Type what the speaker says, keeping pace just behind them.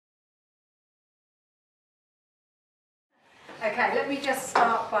Okay, let me just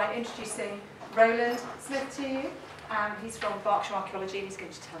start by introducing Roland Smith to you. He's from Berkshire Archaeology and he's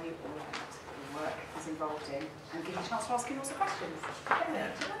going to tell you all about the work he's involved in and give you a chance to ask him lots of questions. Yeah.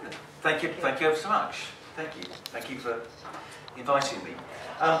 Thank you ever so much. Thank you for inviting me.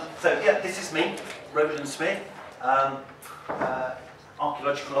 This is me, Roland Smith,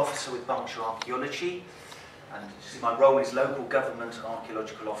 Archaeological Officer with Berkshire Archaeology, and my role is Local Government and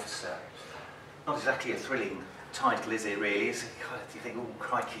Archaeological Officer. Not exactly a thrilling title, is it really? You think, oh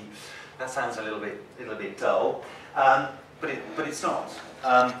crikey, that sounds a little bit dull, but it's not.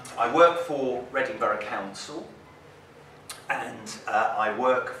 I work for Reading Borough Council, and I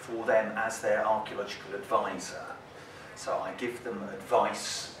work for them as their archaeological advisor. So I give them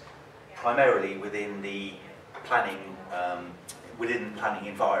advice primarily within the planning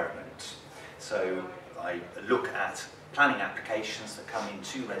environment. So I look at planning applications that come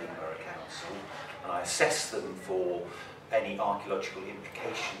into Reading Borough Council, and I assess them for any archaeological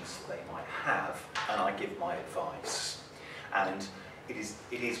implications that they might have, and I give my advice. And it is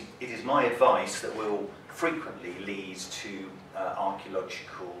my advice that will frequently lead to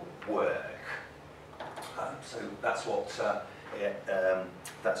archaeological work. So that's what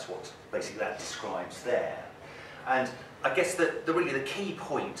basically that describes there. And I guess really the key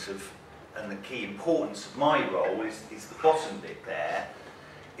point and the key importance of my role is the bottom bit there,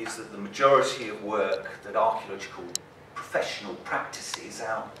 is that the majority of work that archaeological professional practices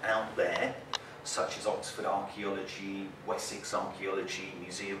out there, such as Oxford Archaeology, Wessex Archaeology,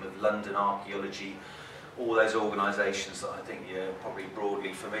 Museum of London Archaeology, all those organisations that I think you're probably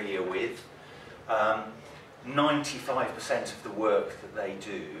broadly familiar with, 95% of the work that they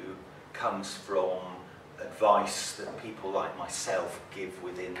do comes from advice that people like myself give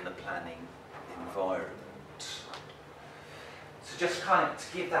within the planning environment. So just kind of to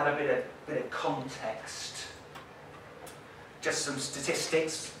give that a bit of context, just some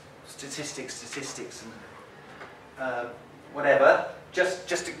statistics, and whatever. So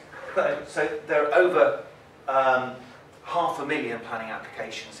there are over 500,000 planning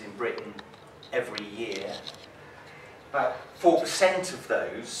applications in Britain every year. About 4% of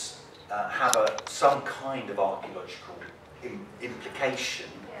those have some kind of archaeological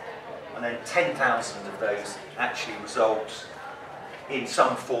implication, and then 10,000 of those actually result in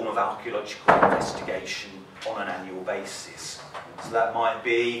some form of archaeological investigation on an annual basis. So that might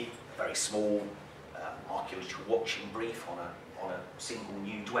be a very small archaeological watching brief on a single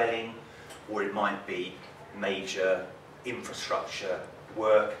new dwelling, or it might be major infrastructure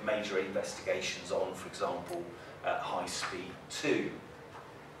work, major investigations on, for example, High Speed 2.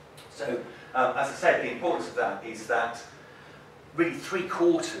 So, as I said, the importance of that is that really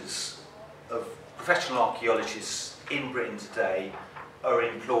 3/4 of professional archaeologists in Britain today are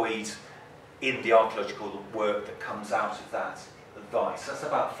employed in the archaeological work that comes out of that advice. That's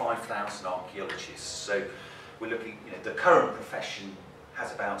about 5,000 archaeologists. So we're looking, the current profession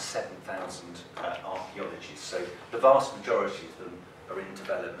has about 7,000 archaeologists. So the vast majority of them are in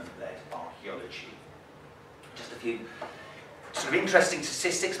development-led archaeology. Just a few sort of interesting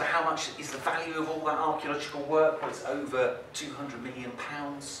statistics for how much is the value of all that archaeological work. Well, it's over £200 million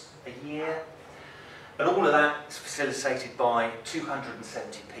a year. And all of that is facilitated by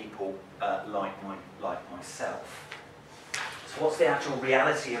 270 people like myself. So what's the actual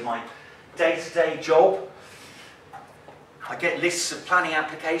reality of my day-to-day job? I get lists of planning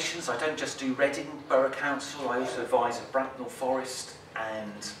applications. I don't just do Reading Borough Council, I also advise of Bracknell Forest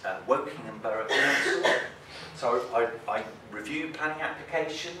and Wokingham Borough Council. So I review planning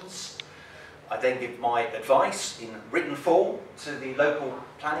applications. I then give my advice in written form to the local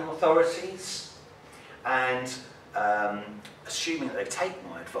planning authorities. And assuming that they take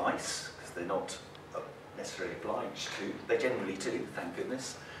my advice, because they're not necessarily obliged to, they generally do, thank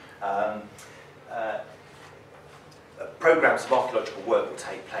goodness, programmes of archaeological work will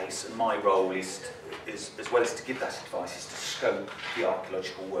take place, and my role is, as well as to give that advice, is to scope the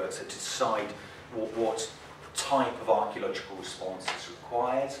archaeological work, so to decide what type of archaeological response is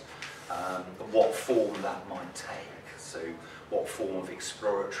required, and what form that might take. So what form of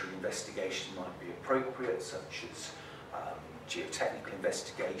exploratory investigation might be appropriate, such as geotechnical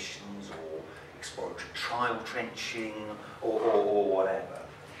investigations or exploratory trial trenching or whatever.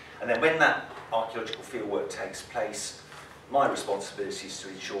 And then when that archaeological fieldwork takes place, my responsibility is to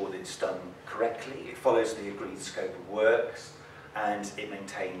ensure that it's done correctly, it follows the agreed scope of works, and it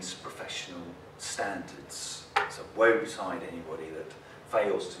maintains professional standards. So won't cite anybody that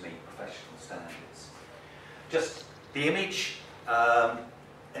fails to meet professional standards. Just the image, an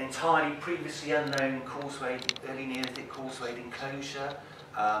entirely previously unknown causeway, early Neolithic causeway enclosure,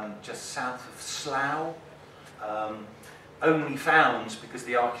 just south of Slough. only found because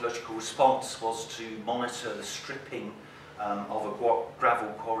the archaeological response was to monitor the stripping of a gravel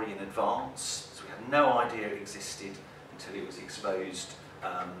quarry in advance. So we had no idea it existed until it was exposed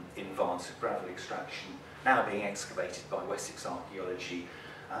in advance of gravel extraction, now being excavated by Wessex Archaeology,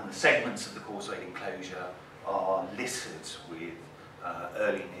 and the segments of the causewayed enclosure are littered with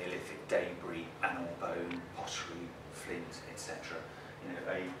early Neolithic debris, animal bone, pottery, flint, etc. You know,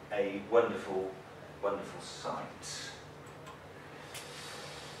 a wonderful, wonderful sight.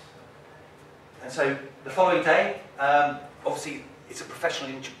 And so the following day, obviously it's a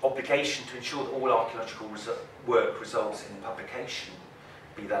professional obligation to ensure that all archaeological work results in publication,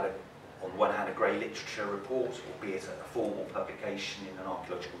 be that on one hand a grey literature report, or be it a formal publication in an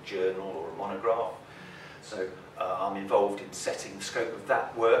archaeological journal or a monograph. So I'm involved in setting the scope of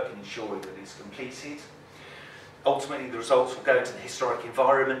that work and ensuring that it's completed. Ultimately the results will go into the historic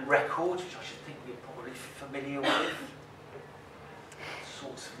environment record, which I should think you're probably familiar with.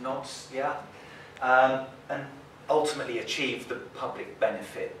 Sorts of nods, yeah. And ultimately achieve the public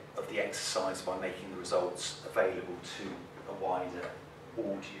benefit of the exercise by making the results available to a wider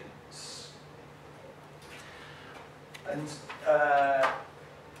audience. And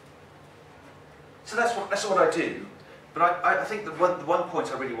so that's what I do. But I think the one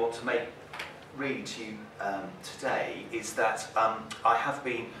point I really want to make really to you today is that I have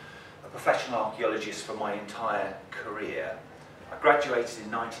been a professional archaeologist for my entire career. I graduated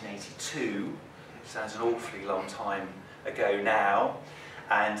in 1982. Sounds an awfully long time ago now,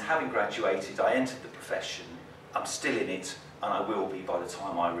 and having graduated I entered the profession. I'm still in it, and I will be by the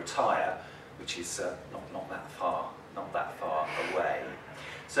time I retire, which is not that far away.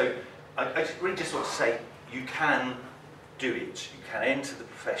 So I really just want to say you can do it. You can enter the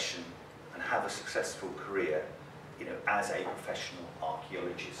profession and have a successful career, you know, as a professional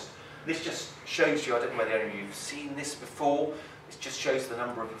archaeologist. This just shows you, I don't know whether any of you have seen this before, it just shows the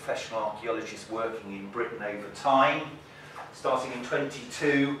number of professional archaeologists working in Britain over time, starting in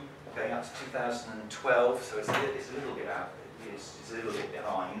 22, going up to 2012, so it's a little bit out, it's a little bit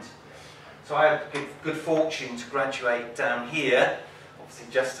behind. So I had good fortune to graduate down here, obviously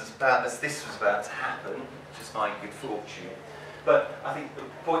just as this was about to happen, which is my good fortune. But I think the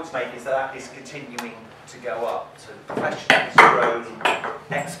point to make is that is continuing to go up. So the profession has grown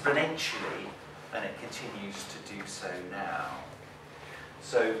exponentially, and it continues to do so now.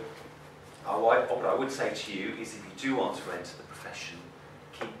 So what I would say to you is if you do want to enter the profession,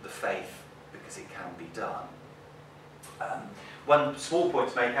 keep the faith, because it can be done. One small point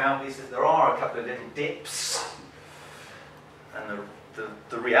to make out is that there are a couple of little dips, and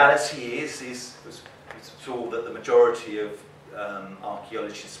the reality is all that the majority of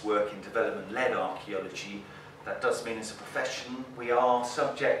archaeologists work in development-led archaeology. That does mean as a profession we are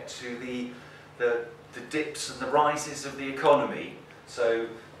subject to the dips and the rises of the economy. So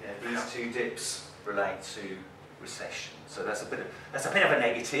you know, these two dips relate to recession. So that's a bit of a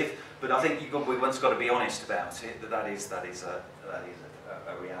negative, but I think one's got to be honest about it. That is a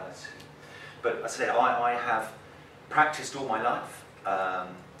reality. But as I said, I have practiced all my life.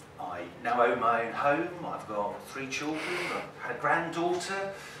 I now own my own home. I've got 3 children. I've had a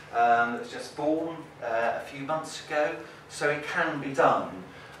granddaughter that was just born a few months ago. So it can be done.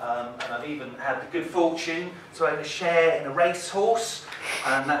 And I've even had the good fortune to own a share in a racehorse.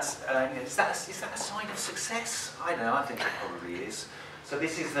 And that's is that a sign of success? I don't know. I think it probably is. So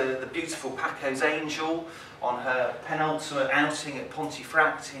this is the beautiful Paco's Angel on her penultimate outing at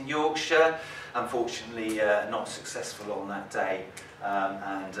Pontefract in Yorkshire. Unfortunately, not successful on that day,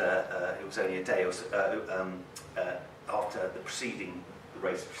 and it was only a day or so, after the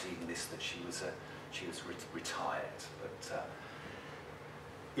race preceding this that she was retired. But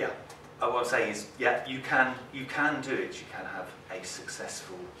yeah, what I'm saying is, yeah, you can do it. You can have a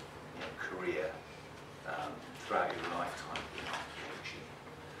successful career throughout your lifetime in archaeology.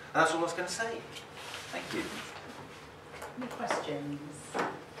 And that's all I was going to say. Thank you. Any questions?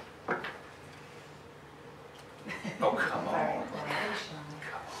 Oh, come on. Very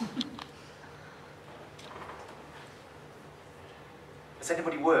Has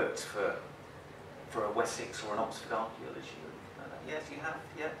anybody worked for a Wessex or an Oxford Archaeology? Yes, you have?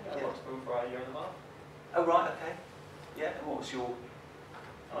 Yeah? I worked for them for a year and a half. Oh, right, okay. Yeah, and what was your...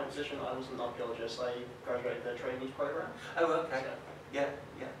 My position, I was an archaeologist. I graduated the trainees program. Oh, okay. So, Yeah.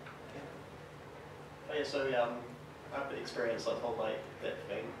 oh, yeah, so I have the experience like the whole dip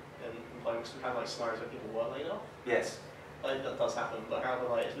thing in employment. So we have scenarios where people were laid off. Yes. That does happen, but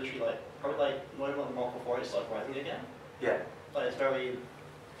however, it's literally probably not even a month before it started rising again. Yeah. It's very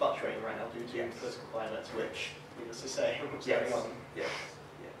fluctuating right now due to Yes. political climate, which needless to say, what's Yes. going on. Yes.